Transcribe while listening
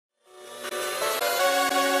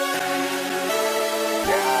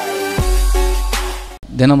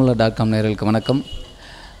Dinamalar.com நேயர்களுக்கு வணக்கம்.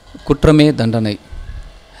 குற்றமே தண்டனை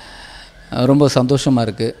ரொம்ப சந்தோஷமாக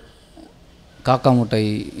இருக்குது. காக்கா முட்டை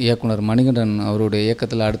இயக்குனர் மணிகண்டன் அவருடைய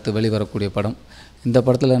இயக்கத்தில் அடுத்து வெளிவரக்கூடிய படம். இந்த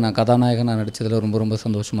படத்தில் நான் கதாநாயகனாக நடித்ததில் ரொம்ப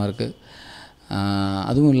சந்தோஷமாக இருக்குது.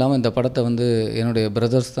 அதுவும் இல்லாமல் இந்த படத்தை என்னுடைய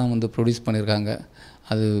பிரதர்ஸ் தான் ப்ரொடியூஸ் பண்ணியிருக்காங்க.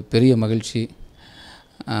 அது பெரிய மகிழ்ச்சி.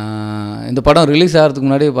 இந்த படம் ரிலீஸ் ஆகிறதுக்கு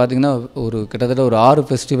முன்னாடி பார்த்திங்கன்னா கிட்டத்தட்ட ஒரு 6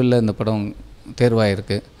 ஃபெஸ்டிவலில் இந்த படம்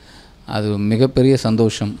தேர்வாயிருக்கு. அது மிகப்பெரிய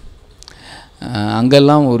சந்தோஷம்.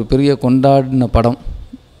 அங்கெல்லாம் ஒரு பெரிய கொண்டாடின படம்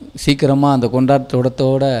சீக்கிரமாக அந்த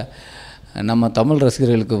கொண்டாட்டத்தோட நம்ம தமிழ்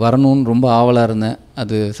ரசிகர்களுக்கு வரணும்னு ரொம்ப ஆவலாக இருந்தேன்.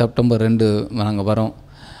 அது செப்டம்பர் 2 நாங்கள் வரோம்.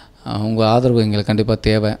 உங்கள் ஆதரவு எங்களுக்கு கண்டிப்பாக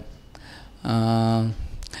தேவை.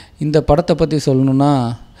 இந்த படத்தை பற்றி சொல்லணுன்னா,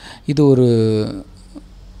 இது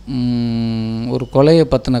ஒரு கொலையை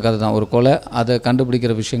பற்றின கதை தான். ஒரு கொலை, அதை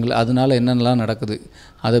கண்டுபிடிக்கிற விஷயங்கள், அதனால் என்னென்னலாம் நடக்குது,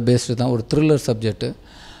 அதை பேஸ்டு தான். ஒரு த்ரில்லர் சப்ஜெக்டு.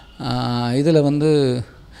 இதில்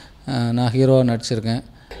நான் ஹீரோவாக நடிச்சிருக்கேன்.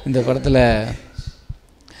 இந்த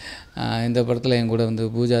படத்தில் என் கூட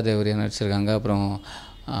பூஜா தேவரியா நடிச்சிருக்காங்க. அப்புறம்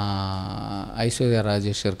ஐஸ்வர்யா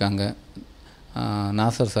ராஜேஷ் இருக்காங்க,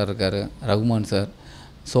 நாசர் சார் இருக்கார், ரகுமான் சார்,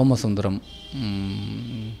 சோமசுந்தரம்,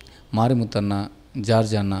 மாரிமுத்தண்ணா,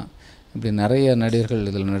 ஜார்ஜ் அண்ணா, இப்படி நிறைய நடிகர்கள்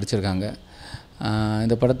இதில் நடிச்சிருக்காங்க.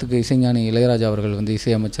 இந்த படத்துக்கு இசை ஞானி இளையராஜா அவர்கள்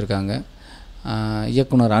இசையமைச்சிருக்காங்க.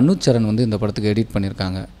 இயக்குனர் அனுச்சரன் இந்த படத்துக்கு எடிட்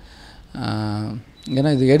பண்ணியிருக்காங்க. ஏன்னா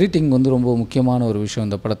இது எடிட்டிங் ரொம்ப முக்கியமான ஒரு விஷயம்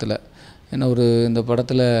இந்த படத்தில். ஏன்னா இந்த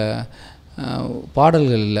படத்தில்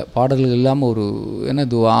பாடல்கள் இல்லை. பாடல்கள் இல்லாமல்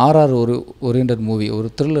இது ஆர்ஆர் ஓரியன்ட் மூவி, ஒரு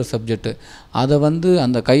த்ரில்லர் சப்ஜெக்டு. அதை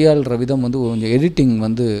அந்த கையாளுற விதம் கொஞ்சம் எடிட்டிங்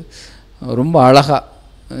ரொம்ப அழகாக,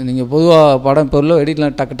 நீங்கள் பொதுவாக படம் இப்போ உள்ள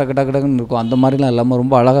எடிட்லாம் டக்குன்னு இருக்கும். அந்த மாதிரிலாம் இல்லாமல்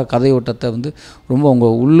ரொம்ப அழகாக கதையோட்டத்தை ரொம்ப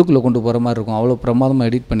உங்கள் உள்ளுக்குள்ளே கொண்டு போகிற மாதிரி இருக்கும். அவ்வளோ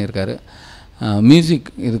பிரமாதமாக எடிட் பண்ணியிருக்காரு. மியூசிக்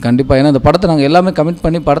இது கண்டிப்பாக, ஏன்னா இந்த படத்தை நாங்கள் எல்லாமே கமிட்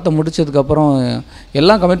பண்ணி படத்தை முடித்ததுக்கப்புறம்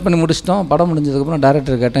எல்லாம் கமிட் பண்ணி முடிச்சிட்டோம். படம் முடிஞ்சதுக்கப்புறம்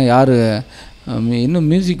டைரக்டர் கேட்டேன், யார் இன்னும்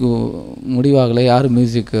மியூசிக் முடிவாகலை, யார்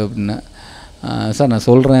மியூசிக் அப்படின்னு. சார் நான்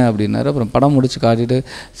சொல்கிறேன் அப்படின்னாரு. அப்புறம் படம் முடித்து காட்டிட்டு,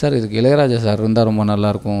 சார் இதுக்கு இளையராஜா சார் இருந்தால் ரொம்ப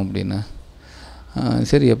நல்லாயிருக்கும் அப்படின்னு.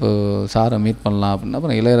 சரி அப்போ சாரை மீட் பண்ணலாம் அப்படின்னா,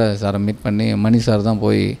 அப்புறம் இளையராஜா சாரை மீட் பண்ணி மணி சார் தான்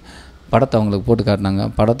போய் படத்தை அவங்களுக்கு போட்டு காட்டினாங்க.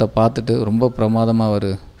 படத்தை பார்த்துட்டு ரொம்ப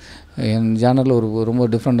பிரமாதமாக என் ஜேனரில் ரொம்ப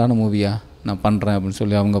டிஃப்ரெண்ட்டான மூவியாக நான் பண்ணுறேன் அப்படின்னு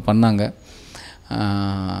சொல்லி அவங்க பண்ணாங்க.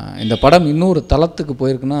 இந்த படம் இன்னொரு தளத்துக்கு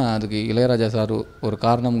போயிருக்குன்னா அதுக்கு இளையராஜா சார் ஒரு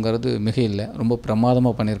காரணங்கிறது மிக இல்லை. ரொம்ப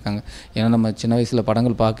பிரமாதமாக பண்ணியிருக்காங்க. ஏன்னா நம்ம சின்ன வயசில்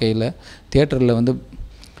படங்கள் பார்க்கையில் தியேட்டரில்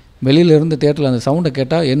வெளியிலேருந்து தியேட்டரில் அந்த சவுண்டை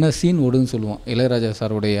கேட்டால் என்ன சீன் ஓடுன்னு சொல்லுவோம். இளையராஜா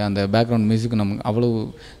சாருடைய அந்த பேக்ரவுண்ட் மியூசிக்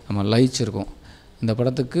நம்ம லயிச்சிருக்கோம். இந்த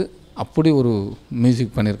படத்துக்கு அப்படி ஒரு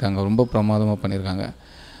மியூசிக் பண்ணியிருக்காங்க, ரொம்ப பிரமாதமாக பண்ணியிருக்காங்க.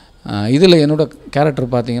 இதில் என்னோடய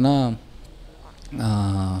கேரக்டர் பார்த்திங்கன்னா,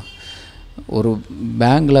 ஒரு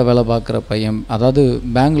பேங்கில் வேலை பார்க்குற பையன். அதாவது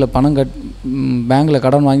பேங்கில்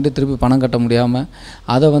கடன் வாங்கிட்டு திருப்பி பணம் கட்ட முடியாமல்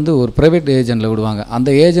அதை ஒரு ப்ரைவேட் ஏஜெண்ட்டில் விடுவாங்க.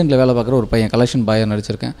 அந்த ஏஜெண்ட்டில் வேலை பார்க்குற ஒரு பையன், கலெக்ஷன் பாயாக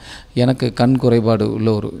நடிச்சிருக்கேன். எனக்கு கண் குறைபாடு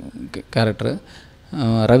உள்ள ஒரு கேரக்டரு,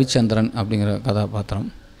 ரவிச்சந்திரன் அப்படிங்கிற கதாபாத்திரம்.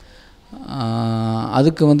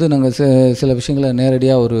 அதுக்கு நாங்கள் சில விஷயங்களை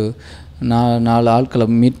நேரடியாக ஒரு 4 ஆட்களை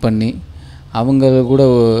மீட் பண்ணி அவங்க கூட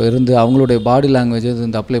இருந்து அவங்களுடைய பாடி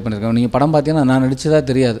லாங்குவேஜ் அப்ளை பண்ணியிருக்கேன். நீங்கள் படம் பார்த்தீங்கன்னா நான் நடித்ததாக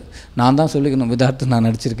தெரியாது. நான் தான் சொல்லிக்கணும் விதார்த்து நான்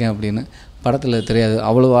நடிச்சிருக்கேன் அப்படின்னு. படத்தில் தெரியாது.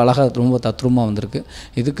 அவ்வளோ அழகாக ரொம்ப தத்ரூபமாக வந்திருக்கு.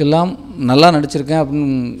 இதுக்கெல்லாம் நல்லா நடிச்சிருக்கேன்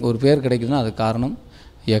அப்படின்னு ஒரு பேர் கிடைக்குதுன்னா அது காரணம்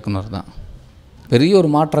இயக்குனர் தான். பெரிய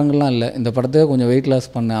ஒரு மாற்றங்கள்லாம் இல்லை. இந்த படத்தை கொஞ்சம் வெயிட்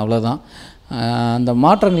லாஸ் பண்ணேன், அவ்வளோதான். அந்த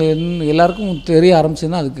மாற்றங்கள் எல்லாருக்கும் தெரிய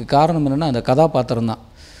ஆரம்பிச்சுன்னா அதுக்கு காரணம் என்னென்னா அந்த கதாபாத்திரம் தான்.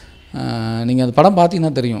 நீங்கள் அந்த படம்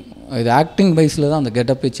பார்த்தீங்கன்னா தெரியும். இது ஆக்டிங் வைஸில் தான் அந்த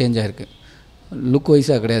கெட்டப்பே சேஞ்ச் ஆகிருக்கு, லுக்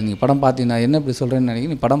வைஸாக கிடையாது. நீங்கள் படம் பார்த்தீங்கன்னா, என்ன இப்படி சொல்கிறேன்னு நினைக்கிறேன்,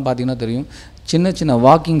 நீங்கள் படம் பார்த்தீங்கன்னா தெரியும். சின்ன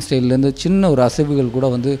வாக்கிங் ஸ்டைல்லேருந்து சின்ன ஒரு அசைவுகள் கூட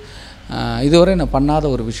இதுவரை நான் பண்ணாத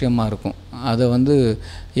ஒரு விஷயமா இருக்கும். அதை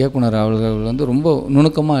இயக்குனர் அவர்கள் ரொம்ப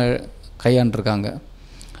நுணுக்கமாக கையாண்டிருக்காங்க.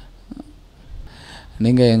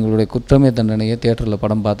 நீங்கள் எங்களுடைய குற்றமே தண்டனையை தியேட்டரில்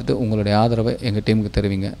படம் பார்த்துட்டு உங்களுடைய ஆதரவை எங்கள் டீமுக்கு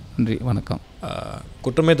தெரிவிங்க. நன்றி, வணக்கம்.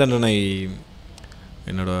 குற்றமே தண்டனை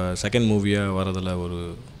என்னோடய செகண்ட் மூவியாக வரதில்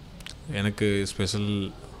எனக்கு ஸ்பெஷல்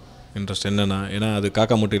இன்ட்ரெஸ்ட் என்னென்னா, ஏன்னா அது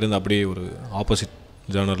காக்கா முட்டையிலேருந்து அப்படியே ஒரு ஆப்போசிட்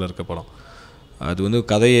ஜானரில் இருக்க படம். அது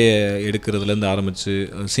கதையை எடுக்கிறதுலேருந்து ஆரம்பித்து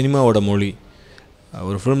சினிமாவோட மொழி,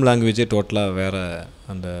 ஒரு ஃபிலிம் லாங்குவேஜே டோட்டலாக வேறு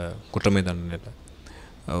அந்த குற்றமே தண்டனையில்.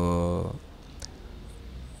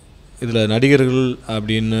 இதில் நடிகர்கள்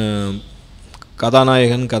அப்படின்னு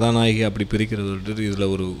கதாநாயகி அப்படி பிரிக்கிறது விட்டுட்டு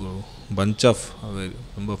இதில் ஒரு பஞ்ச் ஆஃப்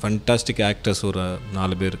ரொம்ப ஃபண்டாஸ்டிக் ஆக்டர்ஸ், ஒரு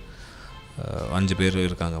 4 பேர் 5 பேர்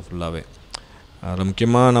இருக்காங்க ஃபுல்லாகவே. அதில்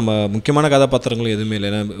முக்கியமான கதாபாத்திரங்கள் எதுவுமே இல்லை.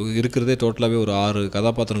 ஏன்னா இருக்கிறதே டோட்டலாகவே ஒரு 6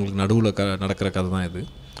 கதாபாத்திரங்களுக்கு நடுவில் நடக்கிற கதை தான் இது.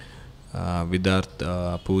 விதார்த்,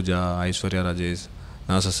 பூஜா, ஐஸ்வர்யா ராஜேஷ்,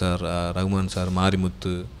 நாசர் சார், ரகுமான் சார்,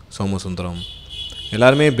 மாரிமுத்து, சோமசுந்தரம்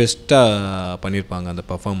எல்லாருமே பெஸ்ட்டாக பண்ணியிருப்பாங்க. அந்த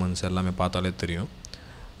பர்ஃபார்மன்ஸ் எல்லாமே பார்த்தாலே தெரியும்.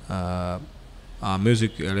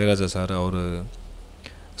 மியூசிக் இளையராஜா சார், அவர்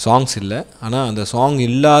சாங்ஸ் இல்லை, ஆனால் அந்த சாங்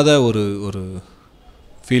இல்லாத ஒரு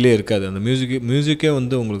ஃபீலே இருக்காது. அந்த மியூசிக்கே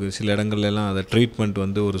வந்து உங்களுக்கு சில இடங்கள்லாம் அதை ட்ரீட்மெண்ட்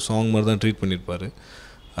வந்து ஒரு சாங் மாதிரி தான் ட்ரீட் பண்ணியிருப்பார்.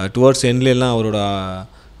 டுவர்ட்ஸ் எண்ட்லாம் அவரோட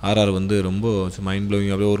ஆர்ஆர் வந்து ரொம்ப மைண்ட்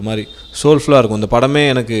ப்ளோவிங், அப்படியே ஒரு மாதிரி சோல்ஃபுல்லாக இருக்கும். அந்த படமே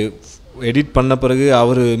எனக்கு எடிட் பண்ண பிறகு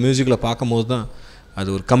அவர் மியூசிக்கில் பார்க்கும்போது தான் அது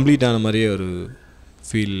ஒரு கம்ப்ளீட்டான மாதிரியே ஒரு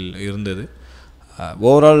ஃபீல் இருந்தது.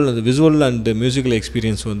 ஓவரால் அது விசுவல் அண்ட் மியூசிக்கல்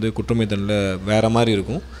எக்ஸ்பீரியன்ஸ் வந்து குற்றமை தண்டனையில் வேறு மாதிரி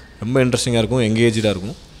இருக்கும். ரொம்ப இன்ட்ரெஸ்டிங்காக இருக்கும், எங்கேஜாக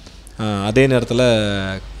இருக்கும். அதே நேரத்தில்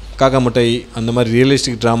காக்கா முட்டை அந்த மாதிரி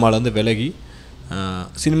ரியலிஸ்டிக் ட்ராமாவிலேருந்து விலகி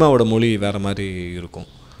சினிமாவோட மொழி வேறு மாதிரி இருக்கும்.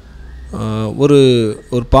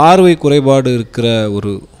 ஒரு பார்வை குறைபாடு இருக்கிற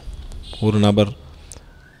ஒரு நபர்,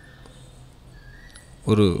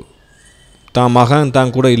 ஒரு தான் மகன்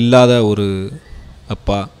தான் கூட இல்லாத ஒரு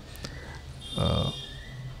அப்பா,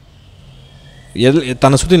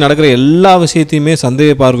 தன்னை சுற்றி நடக்கிற எல்லா விஷயத்தையுமே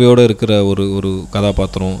சந்தேக பார்வையோடு இருக்கிற ஒரு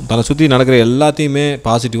கதாபாத்திரம், தன்னை சுற்றி நடக்கிற எல்லாத்தையுமே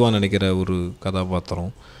பாசிட்டிவாக நினைக்கிற ஒரு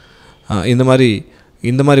கதாபாத்திரம், இந்த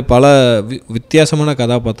மாதிரி பல வித்தியாசமான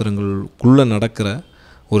கதாபாத்திரங்களுக்குள்ளே நடக்கிற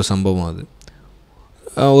ஒரு சம்பவம். அது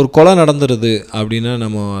ஒரு கொலை நடந்துருது அப்படின்னா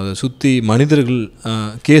நம்ம அதை சுற்றி மனிதர்கள்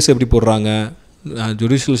கேஸ் எப்படி போடுறாங்க,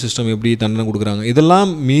 ஜுடிஷியல் சிஸ்டம் எப்படி தண்டனை கொடுக்குறாங்க,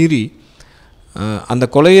 இதெல்லாம் மீறி அந்த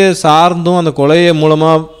கொலையை சார்ந்தும் அந்த கொலையை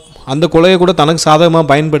மூலமாக அந்த கொலையை கூட தனக்கு சாதகமாக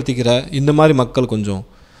பயன்படுத்திக்கிற இந்த மாதிரி மக்கள் கொஞ்சம்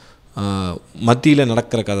மத்தியில்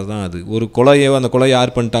நடக்கிற கதை தான் அது. ஒரு கொலையை அந்த கொலையை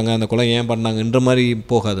யார் பண்ணிட்டாங்க, அந்த கொலை ஏன் பண்ணாங்கன்ற மாதிரி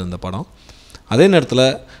போகாது அந்த படம். அதே நேரத்தில்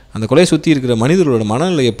அந்த கொலையை சுற்றி இருக்கிற மனிதர்களோட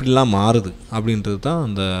மனநிலை எப்படிலாம் மாறுது அப்படின்றது தான்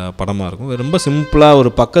அந்த படமாக இருக்கும். ரொம்ப சிம்பிளாக ஒரு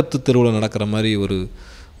பக்கத்து தெருவில் நடக்கிற மாதிரி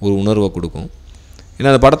ஒரு உணர்வை கொடுக்கும்.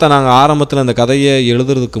 ஏன்னா அந்த படத்தை நாங்கள் ஆரம்பத்தில் அந்த கதையை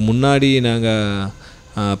எழுதுறதுக்கு முன்னாடி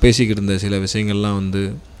நாங்கள் பேசிக்கிட்டு இருந்த சில விஷயங்கள்லாம் வந்து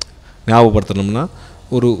ஞாபகப்படுத்தணும்னா,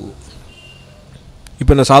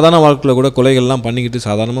 இப்போ இந்த சாதாரண வாழ்க்கையில் கூட கொலைகள்லாம் பண்ணிக்கிட்டு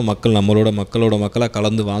சாதாரணமாக மக்களோட மக்களாக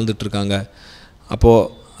கலந்து வாழ்ந்துட்டுருக்காங்க. அப்போது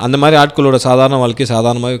அந்த மாதிரி ஆட்களோட சாதாரண வாழ்க்கையை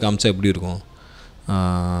சாதாரணமாகவே காமிச்சா எப்படி இருக்கும்?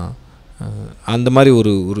 அந்த மாதிரி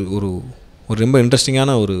ஒரு ரொம்ப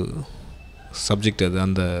இன்ட்ரெஸ்டிங்கான ஒரு சப்ஜெக்ட் அது.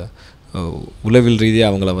 அந்த உளவியல்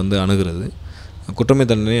ரீதியாக அவங்கள வந்து அணுகிறது. குற்றமை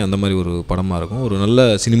தண்டனை அந்த மாதிரி ஒரு படமாக இருக்கும். ஒரு நல்ல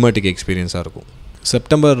சினிமாட்டிக் எக்ஸ்பீரியன்ஸாக இருக்கும்.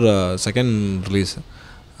 September 2 release.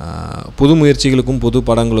 புது முயற்சிகளுக்கும் புது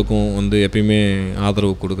படங்களுக்கும் வந்து எப்பயுமே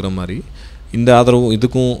ஆதரவு கொடுக்குற மாதிரி இந்த ஆதரவு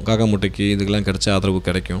இதுக்கும் காக்கா முட்டைக்கு இதுக்கெல்லாம் கிடைச்ச ஆதரவு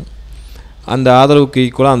கிடைக்கும். அந்த ஆதரவுக்கு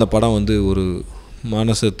ஈக்குவலாக அந்த படம் வந்து ஒரு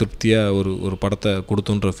மனசு திருப்தியாக ஒரு படத்தை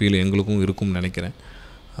கொடுத்துன்ற ஃபீல் எங்களுக்கும் இருக்கும்னு நினைக்கிறேன்.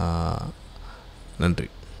 நன்றி.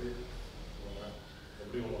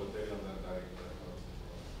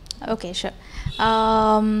 Okay, sure.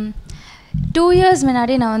 2 years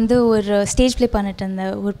முன்னாடி நான் வந்து ஒரு ஸ்டேஜ் ப்ளே பண்ணிட்டு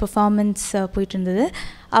இருந்தேன். ஒரு பெர்ஃபார்மன்ஸ் போயிட்டு இருந்தது.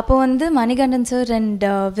 அப்போ வந்து மணிகண்டன் சார் அண்ட்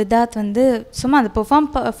விதார்த் வந்து சும்மா அந்த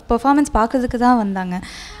பெர்ஃபார்மன்ஸ் பார்க்குறதுக்கு தான் வந்தாங்க.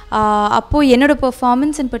 அப்போது என்னோடய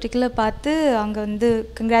பெர்ஃபார்மன்ஸ் இன் பர்டிகுலர் பார்த்து அங்கே வந்து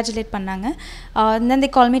கங்க்ராச்சுலேட் பண்ணாங்க. தென் தே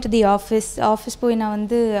call me to the office போய் நான்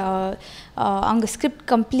வந்து அங்கே ஸ்கிரிப்ட்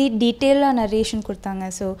கம்ப்ளீட் டீட்டெயிலாக நரேஷன் கொடுத்தாங்க.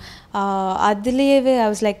 ஸோ அதுலேயே I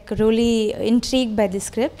was like really intrigue by the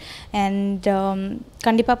script and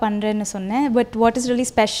கண்டிப்பாக பண்ணுறேன்னு சொன்னேன். But what is really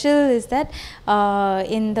special is that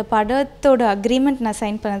இந்த படத்தோட அக்ரிமெண்ட் நான்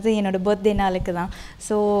சைன் பண்ணது என்னோடய பர்த்டே நாளுக்கு தான்.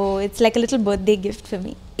 So it's like a little birthday gift for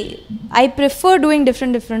me. I prefer doing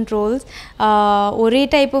different roles. ஒரே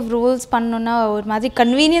டைப் ஆஃப் ரோல்ஸ் பண்ணோன்னா ஒரு மாதிரி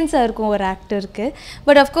கன்வீனியன்ஸாக இருக்கும் ஒரு ஆக்டருக்கு.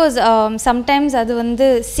 பட் அஃப்கோர்ஸ் சம்டைம்ஸ் அது வந்து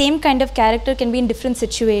same kind of character can be in different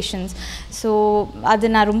situations. So அது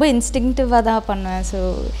நான் ரொம்ப இன்ஸ்டிங்க்டிவாக தான் பண்ணுவேன். So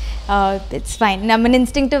it's fine. நம்ம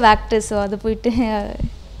இன்ஸ்டிங்க்டிவ் ஆக்டர். ஸோ அது போயிட்டு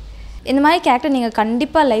இந்த மாதிரி கேரக்டர் நீங்கள்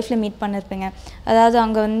கண்டிப்பாக லைஃப்பில் மீட் பண்ணியிருப்பீங்க. அதாவது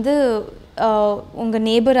அங்கே வந்து உங்கள்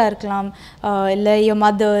நேபராக இருக்கலாம், இல்லை யோர்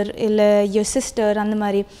மதர், இல்லை யோர் சிஸ்டர், அந்த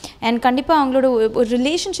மாதிரி. அண்ட் கண்டிப்பாக அவங்களோட ஒரு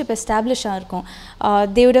ரிலேஷன்ஷிப் எஸ்டாப்ளிஷாக இருக்கும்.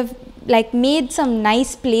 They would have like mat some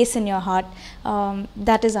nice place in your heart.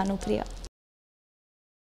 That is Anupriya.